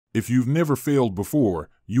If you've never failed before,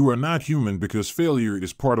 you are not human because failure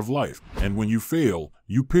is part of life, and when you fail,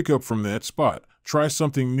 you pick up from that spot, try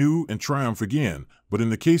something new and triumph again. But in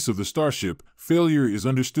the case of the Starship, failure is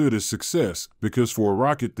understood as success because for a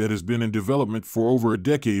rocket that has been in development for over a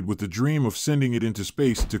decade with the dream of sending it into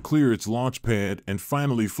space to clear its launch pad and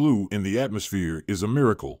finally flew in the atmosphere is a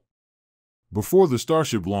miracle. Before the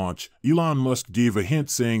Starship launch, Elon Musk gave a hint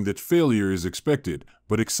saying that failure is expected,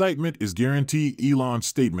 but excitement is guaranteed. Elon's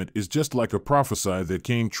statement is just like a prophesy that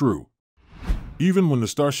came true. Even when the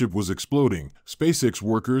Starship was exploding, SpaceX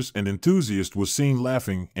workers and enthusiasts were seen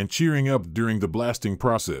laughing and cheering up during the blasting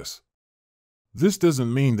process. This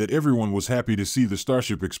doesn't mean that everyone was happy to see the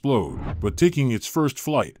Starship explode, but taking its first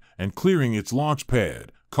flight and clearing its launch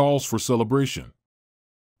pad calls for celebration.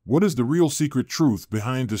 What is the real secret truth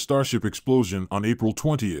behind the Starship explosion on April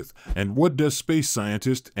 20th, and what does space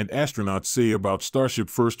scientists and astronauts say about Starship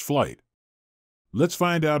first flight? Let's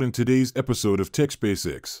find out in today's episode of Tech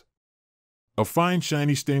SpaceX. A fine,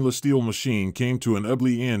 shiny stainless steel machine came to an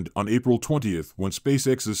ugly end on April 20th when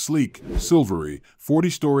SpaceX's sleek, silvery,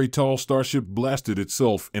 40-story tall Starship blasted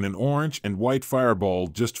itself in an orange and white fireball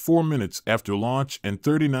just 4 minutes after launch and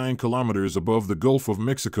 39 kilometers above the Gulf of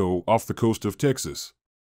Mexico off the coast of Texas.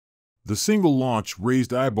 The single launch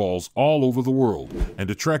raised eyeballs all over the world and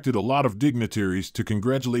attracted a lot of dignitaries to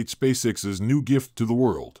congratulate SpaceX's new gift to the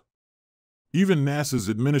world. Even NASA's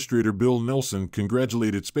administrator Bill Nelson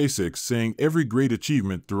congratulated SpaceX, saying every great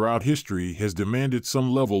achievement throughout history has demanded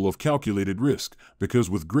some level of calculated risk, because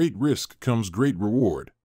with great risk comes great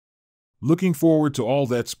reward. Looking forward to all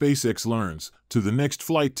that SpaceX learns, to the next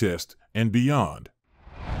flight test, and beyond.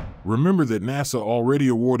 Remember that NASA already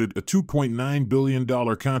awarded a $2.9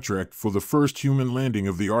 billion contract for the first human landing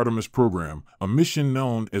of the Artemis program, a mission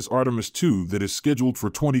known as Artemis II that is scheduled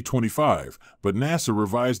for 2025, but NASA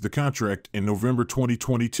revised the contract in November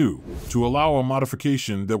 2022 to allow a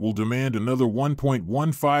modification that will demand another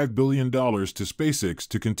 $1.15 billion to SpaceX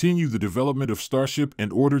to continue the development of Starship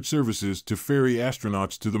and ordered services to ferry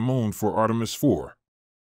astronauts to the moon for Artemis IV.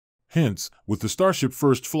 Hence, with the Starship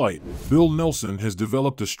first flight, Bill Nelson has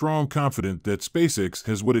developed a strong confidence that SpaceX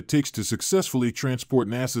has what it takes to successfully transport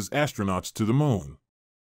NASA's astronauts to the moon.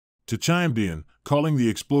 To chime in, calling the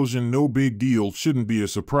explosion no big deal shouldn't be a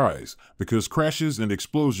surprise, because crashes and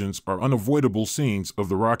explosions are unavoidable scenes of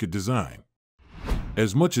the rocket design.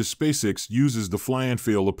 As much as SpaceX uses the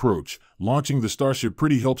fly-and-fail approach, launching the Starship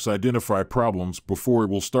pretty helps identify problems before it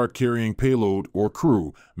will start carrying payload or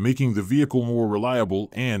crew, making the vehicle more reliable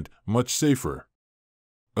and much safer.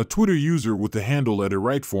 A Twitter user with the handle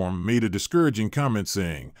 @rightform made a discouraging comment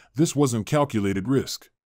saying, "This wasn't calculated risk.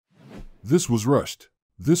 This was rushed.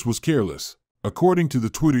 This was careless." According to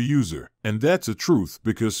the Twitter user, and that's a truth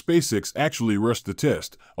because SpaceX actually rushed the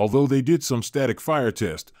test, although they did some static fire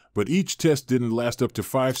test, but each test didn't last up to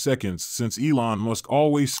 5 seconds since Elon Musk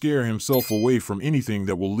always scare himself away from anything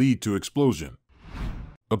that will lead to explosion.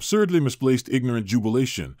 Absurdly misplaced ignorant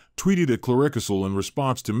jubilation, tweeted at Clericasul in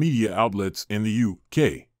response to media outlets in the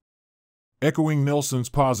UK, echoing Nelson's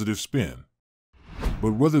positive spin.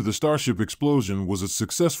 But whether the Starship explosion was a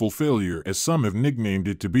successful failure, as some have nicknamed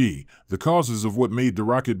it to be, the causes of what made the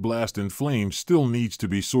rocket blast in flames still needs to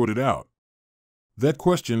be sorted out. That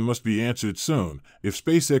question must be answered soon. If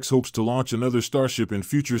SpaceX hopes to launch another Starship in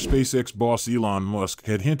future, SpaceX boss Elon Musk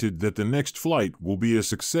had hinted that the next flight will be a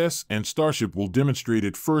success and Starship will demonstrate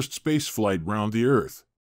its first space flight round the Earth.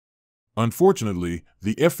 Unfortunately,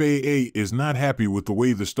 the FAA is not happy with the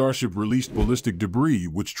way the Starship released ballistic debris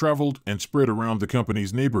which traveled and spread around the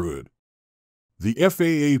company's neighborhood. The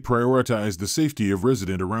FAA prioritized the safety of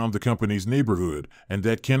residents around the company's neighborhood, and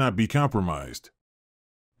that cannot be compromised.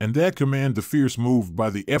 And that commanded the fierce move by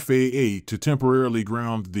the FAA to temporarily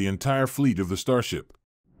ground the entire fleet of the Starship.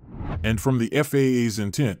 And from the FAA's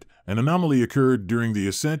intent, an anomaly occurred during the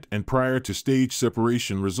ascent and prior to stage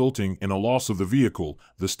separation, resulting in a loss of the vehicle,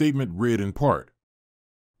 the statement read in part.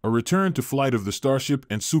 A return to flight of the Starship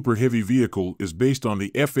and Super Heavy vehicle is based on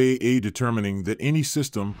the FAA determining that any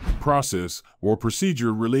system, process, or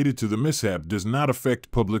procedure related to the mishap does not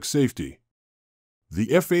affect public safety.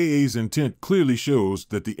 The FAA's intent clearly shows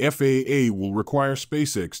that the FAA will require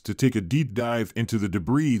SpaceX to take a deep dive into the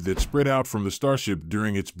debris that spread out from the Starship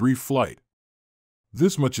during its brief flight.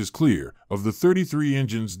 This much is clear: of the 33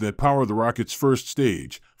 engines that power the rocket's first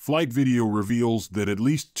stage, flight video reveals that at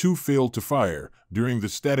least 2 failed to fire during the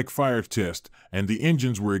static fire test, and the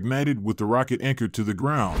engines were ignited with the rocket anchored to the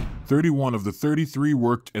ground. 31 of the 33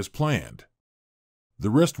 worked as planned. The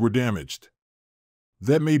rest were damaged.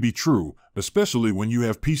 That may be true, especially when you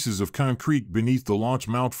have pieces of concrete beneath the launch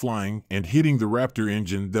mount flying and hitting the Raptor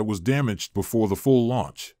engine that was damaged before the full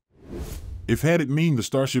launch. If had it mean the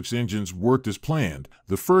Starship's engines worked as planned,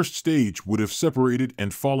 the first stage would have separated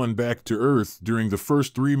and fallen back to Earth during the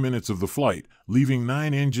first 3 minutes of the flight, leaving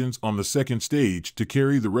 9 engines on the second stage to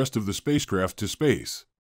carry the rest of the spacecraft to space.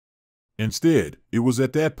 Instead, it was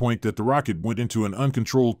at that point that the rocket went into an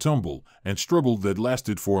uncontrolled tumble and struggle that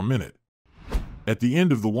lasted for a minute. At the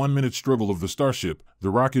end of the 1-minute struggle of the Starship, the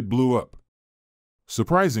rocket blew up.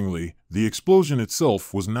 Surprisingly, the explosion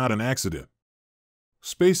itself was not an accident.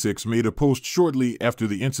 SpaceX made a post shortly after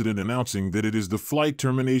the incident announcing that it is the Flight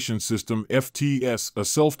Termination System (FTS), a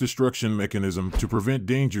self-destruction mechanism to prevent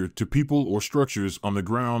danger to people or structures on the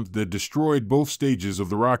ground that destroyed both stages of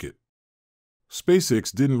the rocket.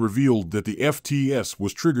 SpaceX didn't reveal that the FTS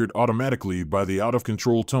was triggered automatically by the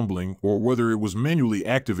out-of-control tumbling or whether it was manually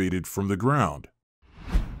activated from the ground.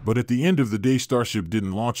 But at the end of the day, Starship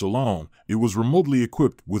didn't launch alone. It was remotely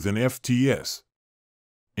equipped with an FTS.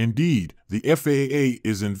 Indeed, the FAA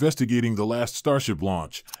is investigating the last Starship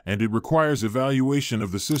launch, and it requires evaluation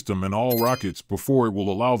of the system and all rockets before it will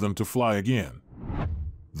allow them to fly again.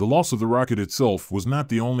 The loss of the rocket itself was not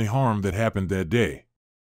the only harm that happened that day.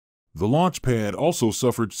 The launch pad also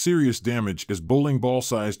suffered serious damage as bowling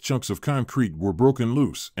ball-sized chunks of concrete were broken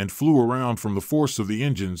loose and flew around from the force of the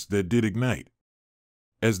engines that did ignite.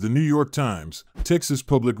 As the New York Times, Texas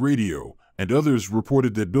Public Radio, and others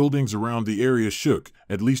reported that buildings around the area shook,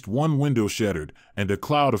 at least one window shattered, and a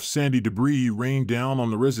cloud of sandy debris rained down on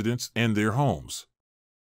the residents and their homes.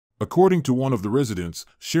 According to one of the residents,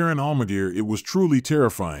 Sharon Almaguer, it was truly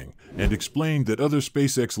terrifying, and explained that other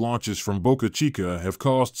SpaceX launches from Boca Chica have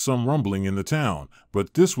caused some rumbling in the town,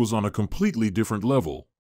 but this was on a completely different level.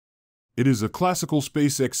 It is a classical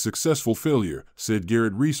SpaceX successful failure, said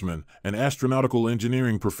Garrett Reisman, an astronautical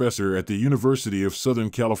engineering professor at the University of Southern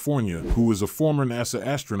California who is a former NASA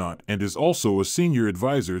astronaut and is also a senior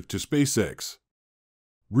advisor to SpaceX.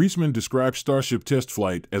 Reisman described Starship test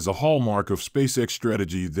flight as a hallmark of SpaceX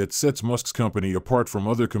strategy that sets Musk's company apart from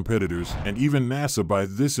other competitors and even NASA by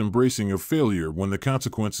this embracing of failure when the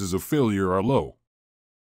consequences of failure are low.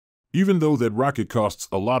 Even though that rocket costs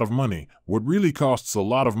a lot of money, what really costs a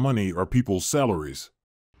lot of money are people's salaries.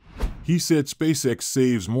 He said SpaceX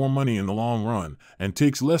saves more money in the long run and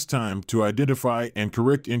takes less time to identify and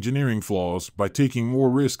correct engineering flaws by taking more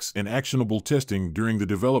risks in actionable testing during the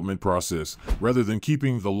development process, rather than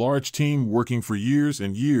keeping the large team working for years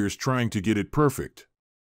and years trying to get it perfect.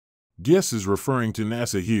 Guess is referring to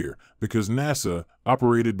NASA here, because NASA,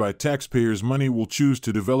 operated by taxpayers' money, will choose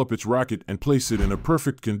to develop its rocket and place it in a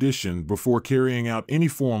perfect condition before carrying out any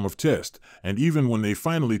form of test, and even when they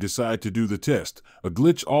finally decide to do the test, a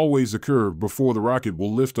glitch always occurs before the rocket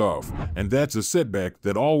will lift off, and that's a setback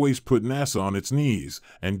that always put NASA on its knees,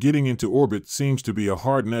 and getting into orbit seems to be a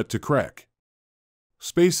hard nut to crack.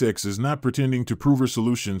 SpaceX is not pretending to prove her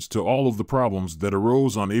solutions to all of the problems that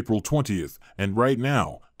arose on April 20th, and right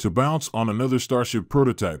now, to bounce on another Starship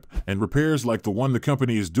prototype, and repairs like the one the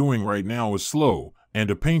company is doing right now is slow and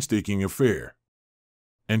a painstaking affair.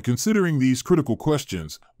 And considering these critical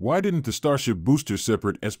questions, why didn't the Starship booster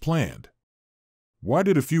separate as planned? Why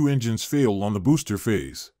did a few engines fail on the booster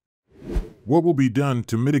phase? What will be done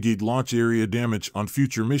to mitigate launch area damage on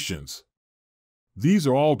future missions? These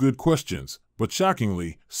are all good questions, but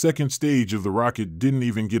shockingly, second stage of the rocket didn't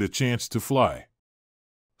even get a chance to fly.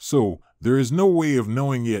 So, there is no way of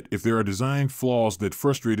knowing yet if there are design flaws that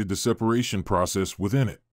frustrated the separation process within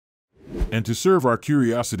it. And to serve our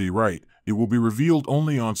curiosity right, it will be revealed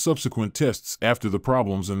only on subsequent tests after the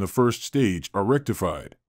problems in the first stage are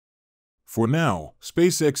rectified. For now,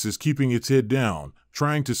 SpaceX is keeping its head down,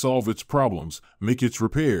 trying to solve its problems, make its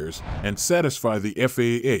repairs, and satisfy the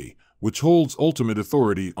FAA, which holds ultimate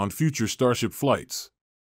authority on future Starship flights.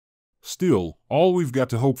 Still, all we've got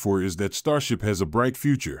to hope for is that Starship has a bright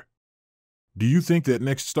future. Do you think that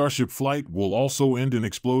next Starship flight will also end in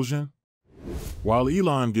explosion? While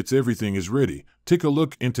Elon gets everything is ready, take a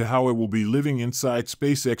look into how it will be living inside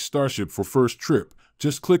SpaceX Starship for first trip.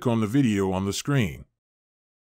 Just click on the video on the screen.